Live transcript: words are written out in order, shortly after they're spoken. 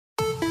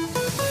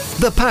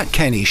The Pat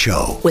Kenny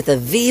Show with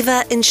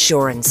Aviva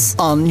Insurance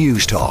on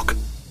News Talk.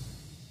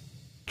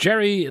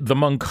 Gerry The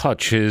Monk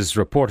Hutch is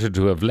reported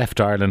to have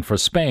left Ireland for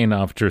Spain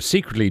after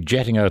secretly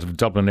jetting out of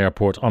Dublin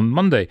Airport on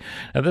Monday.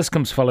 Now, this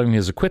comes following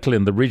his acquittal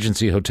in the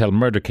Regency Hotel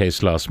murder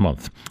case last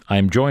month.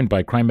 I'm joined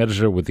by crime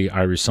editor with the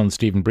Irish Sun,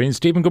 Stephen Breen.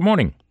 Stephen, good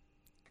morning.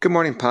 Good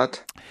morning,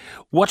 Pat.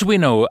 What do we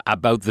know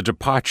about the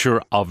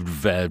departure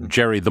of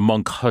Gerry The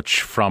Monk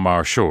Hutch from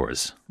our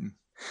shores?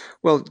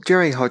 Well,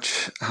 Gerry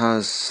Hutch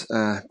has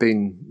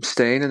been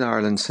staying in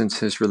Ireland since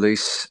his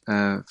release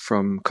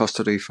from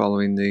custody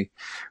following the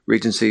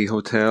Regency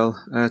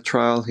Hotel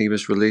trial. He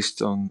was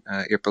released on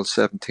April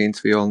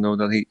 17th. We all know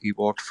that he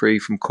walked free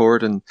from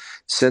court, and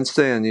since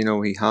then,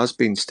 he has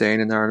been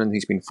staying in Ireland.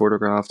 He's been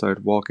photographed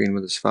out walking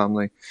with his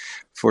family,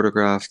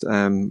 photographed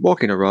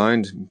walking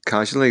around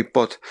casually,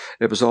 but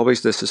it was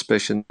always the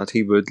suspicion that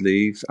he would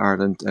leave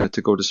Ireland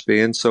to go to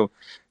Spain. So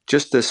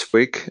just this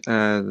week,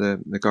 the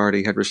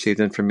Gardaí had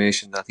received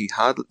information that he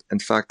had, in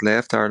fact,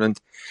 left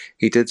Ireland.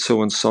 He did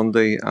so on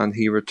Sunday, and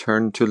he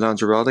returned to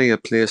Lanzarote, a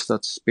place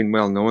that's been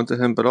well known to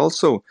him, but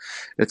also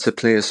it's a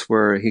place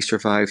where he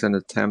survived an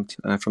attempt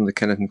from the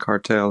Kennedy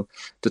cartel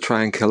to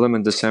try and kill him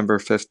on December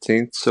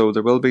 15th. So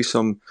there will be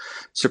some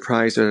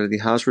surprise that he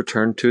has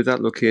returned to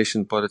that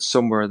location, but it's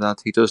somewhere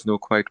that he does know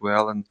quite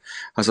well and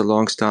has a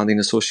long-standing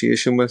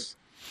association with.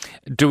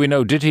 Do we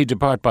know, did he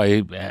depart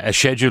by a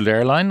scheduled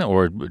airline,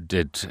 or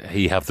did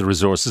he have the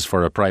resources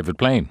for a private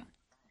plane?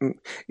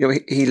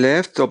 He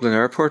left Dublin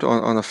Airport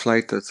on a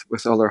flight that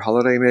with other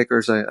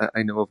holidaymakers.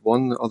 I know of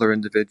one other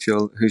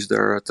individual who's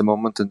there at the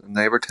moment, and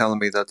they were telling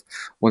me that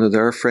one of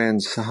their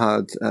friends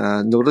had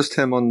noticed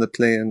him on the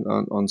plane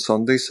on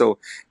Sunday. So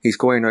he's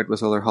going out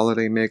with other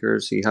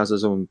holidaymakers. He has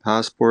his own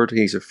passport.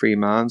 He's a free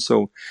man,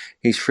 so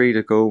he's free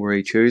to go where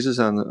he chooses.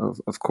 And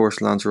of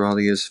course,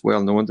 Lanzarote is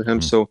well known to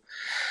him, so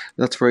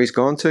that's where he's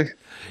gone to.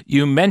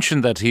 You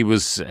mentioned that he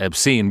was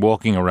seen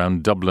walking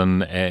around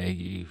Dublin,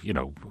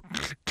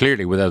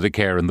 clearly without a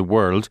care in the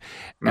world.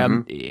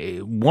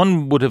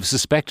 One would have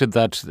suspected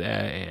that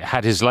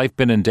had his life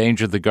been in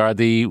danger, the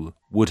Gardaí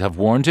would have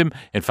warned him.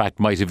 In fact,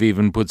 might have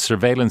even put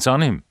surveillance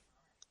on him.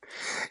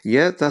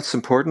 Yeah, that's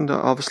important.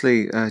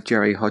 Obviously,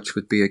 Gerry Hutch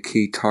would be a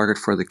key target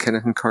for the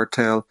Kennedy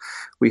cartel.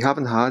 We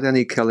haven't had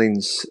any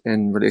killings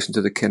in relation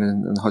to the Kennedy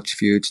and Hutch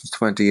feud since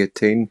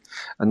 2018,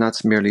 and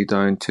that's merely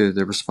down to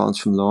the response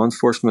from law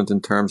enforcement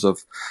in terms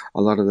of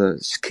a lot of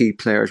the key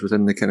players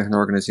within the Kennedy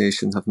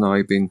organisation have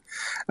now been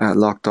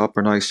locked up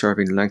or now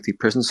serving lengthy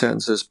prison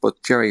sentences.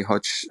 But Gerry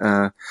Hutch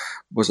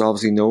was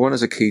obviously known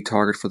as a key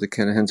target for the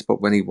Kennedys,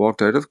 but when he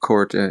walked out of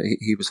court,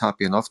 he was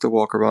happy enough to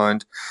walk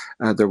around.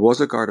 There was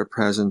a Garda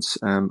presence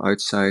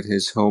outside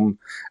his home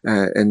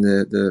in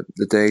the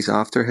days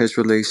after his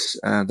release.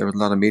 There was a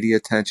lot of media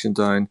attention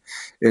down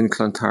in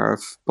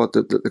Clontarf, but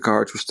the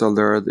guards were still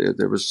there.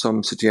 There was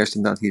some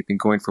suggestion that he'd been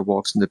going for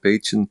walks on the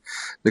beach, and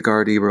the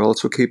Gardaí were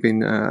also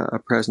keeping a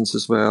presence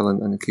as well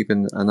and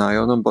keeping an eye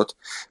on him. But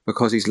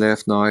because he's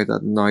left now,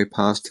 that now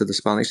passed to the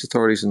Spanish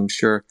authorities, and I'm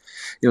sure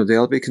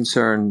they'll be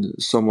concerned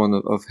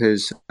someone of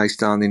his high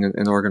standing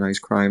in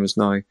organised crime is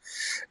now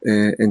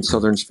in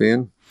southern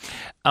Spain.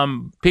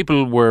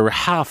 People were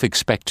half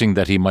expecting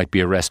that he might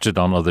be arrested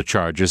on other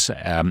charges.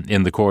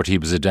 In the court, he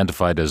was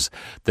identified as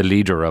the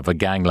leader of a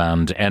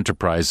gangland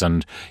enterprise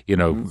and,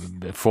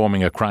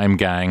 forming a crime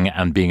gang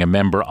and being a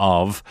member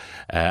of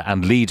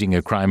and leading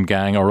a crime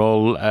gang are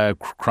all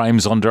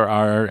crimes under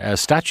our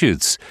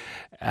statutes.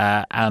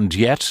 And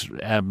yet,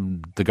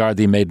 the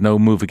Gardaí made no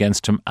move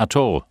against him at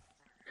all.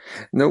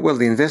 No, well,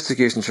 the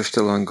investigations are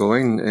still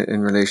ongoing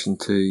in relation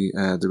to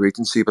the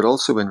Regency, but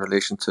also in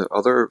relation to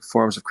other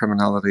forms of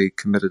criminality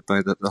committed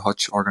by the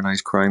Hutch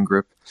organised crime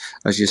group.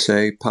 As you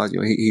say, Pat,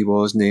 he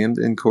was named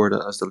in court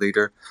as the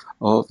leader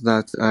of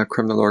that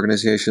criminal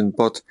organisation,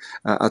 but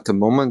at the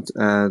moment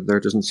there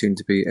doesn't seem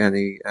to be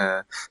any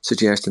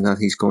suggestion that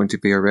he's going to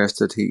be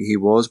arrested. He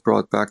was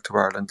brought back to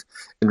Ireland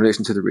in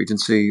relation to the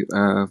Regency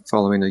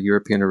following a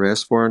European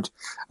arrest warrant.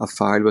 A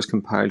file was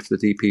compiled for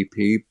the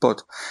DPP,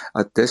 but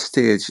at this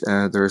stage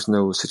there's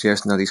no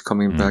suggestion that he's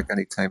coming back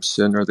anytime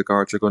soon or the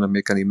guards are going to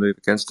make any move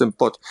against him.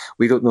 But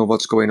we don't know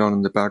what's going on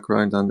in the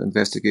background, and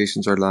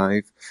investigations are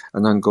live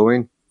and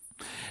ongoing.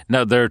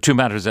 Now, there are two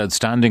matters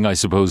outstanding, I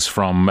suppose,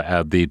 from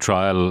the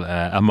trial,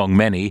 among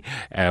many.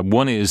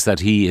 One is that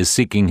he is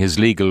seeking his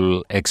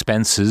legal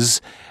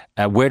expenses.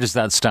 Where does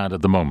that stand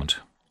at the moment?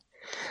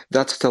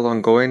 That's still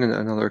ongoing, and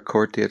another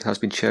court date has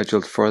been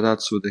scheduled for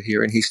that. So the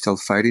hearing, he's still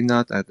fighting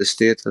that. The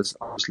state has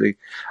obviously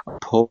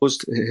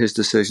opposed his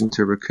decision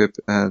to recoup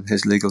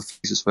his legal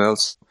fees as well.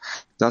 So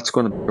that's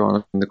going to be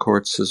drawn in the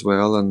courts as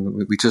well,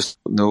 and we just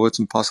know it's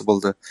impossible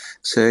to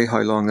say how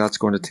long that's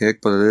going to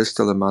take, but it is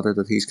still a matter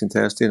that he's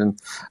contesting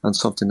and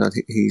something that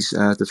he's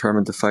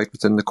determined to fight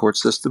within the court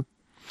system.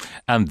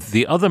 And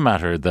the other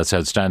matter that's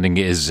outstanding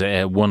is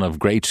one of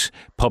great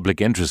public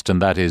interest,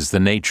 and that is the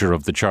nature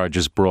of the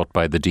charges brought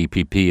by the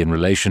DPP in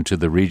relation to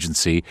the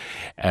Regency.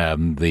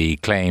 The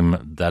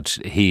claim that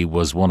he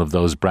was one of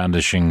those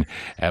brandishing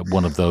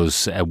one of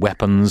those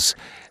weapons.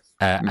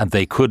 and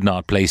they could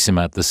not place him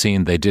at the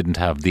scene. They didn't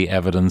have the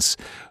evidence.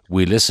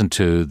 We listened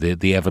to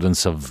the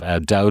evidence of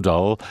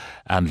Dowdall,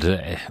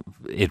 and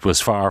it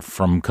was far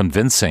from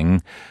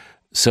convincing.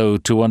 So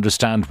to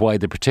understand why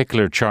the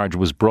particular charge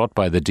was brought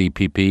by the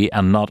DPP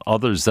and not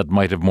others that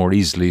might have more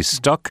easily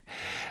stuck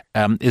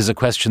is a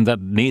question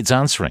that needs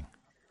answering.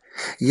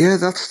 Yeah,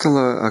 that's still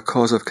a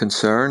cause of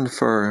concern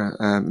for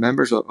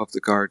members of the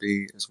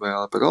Gardaí as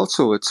well, but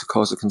also it's a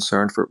cause of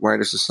concern for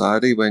wider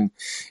society when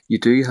you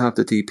do have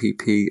the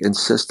DPP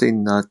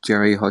insisting that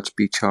Gerry Hutch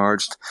be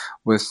charged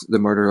with the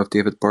murder of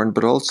David Byrne,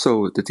 but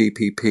also the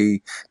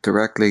DPP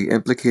directly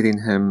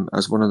implicating him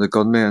as one of the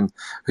gunmen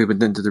who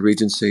went into the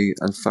Regency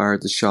and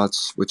fired the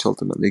shots which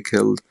ultimately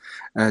killed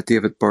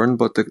David Byrne.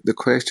 But the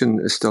question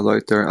is still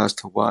out there as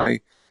to why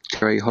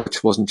Gerry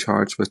Hutch wasn't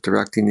charged with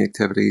directing the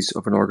activities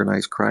of an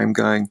organised crime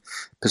gang,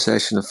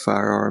 possession of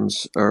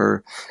firearms,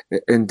 or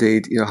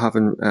indeed,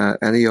 having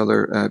any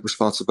other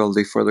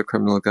responsibility for the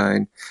criminal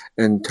gang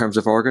in terms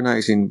of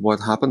organising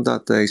what happened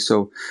that day.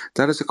 So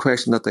that is a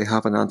question that they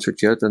haven't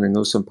answered yet, and I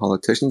know some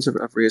politicians have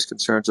raised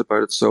concerns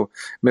about it. So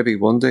maybe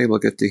one day we'll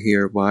get to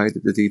hear why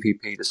the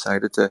DPP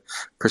decided to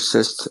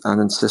persist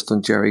and insist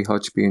on Gerry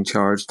Hutch being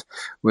charged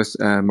with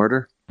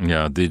murder.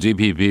 Yeah, the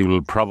DPP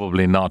will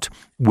probably not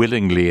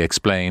willingly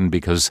explain,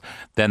 because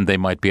then they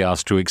might be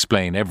asked to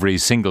explain every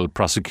single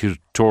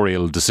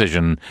prosecutorial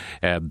decision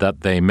that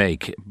they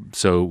make.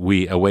 So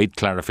we await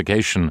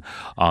clarification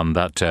on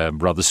that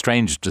rather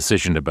strange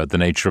decision about the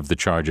nature of the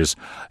charges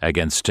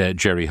against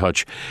Gerry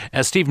Hutch.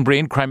 Stephen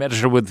Breen, crime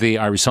editor with the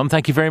Irish Sun,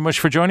 thank you very much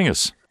for joining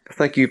us.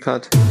 Thank you,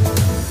 Pat.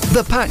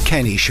 The Pat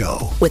Kenny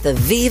Show. With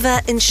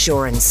Aviva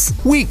Insurance.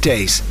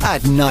 Weekdays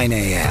at 9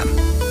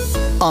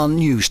 a.m. on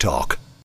News Talk.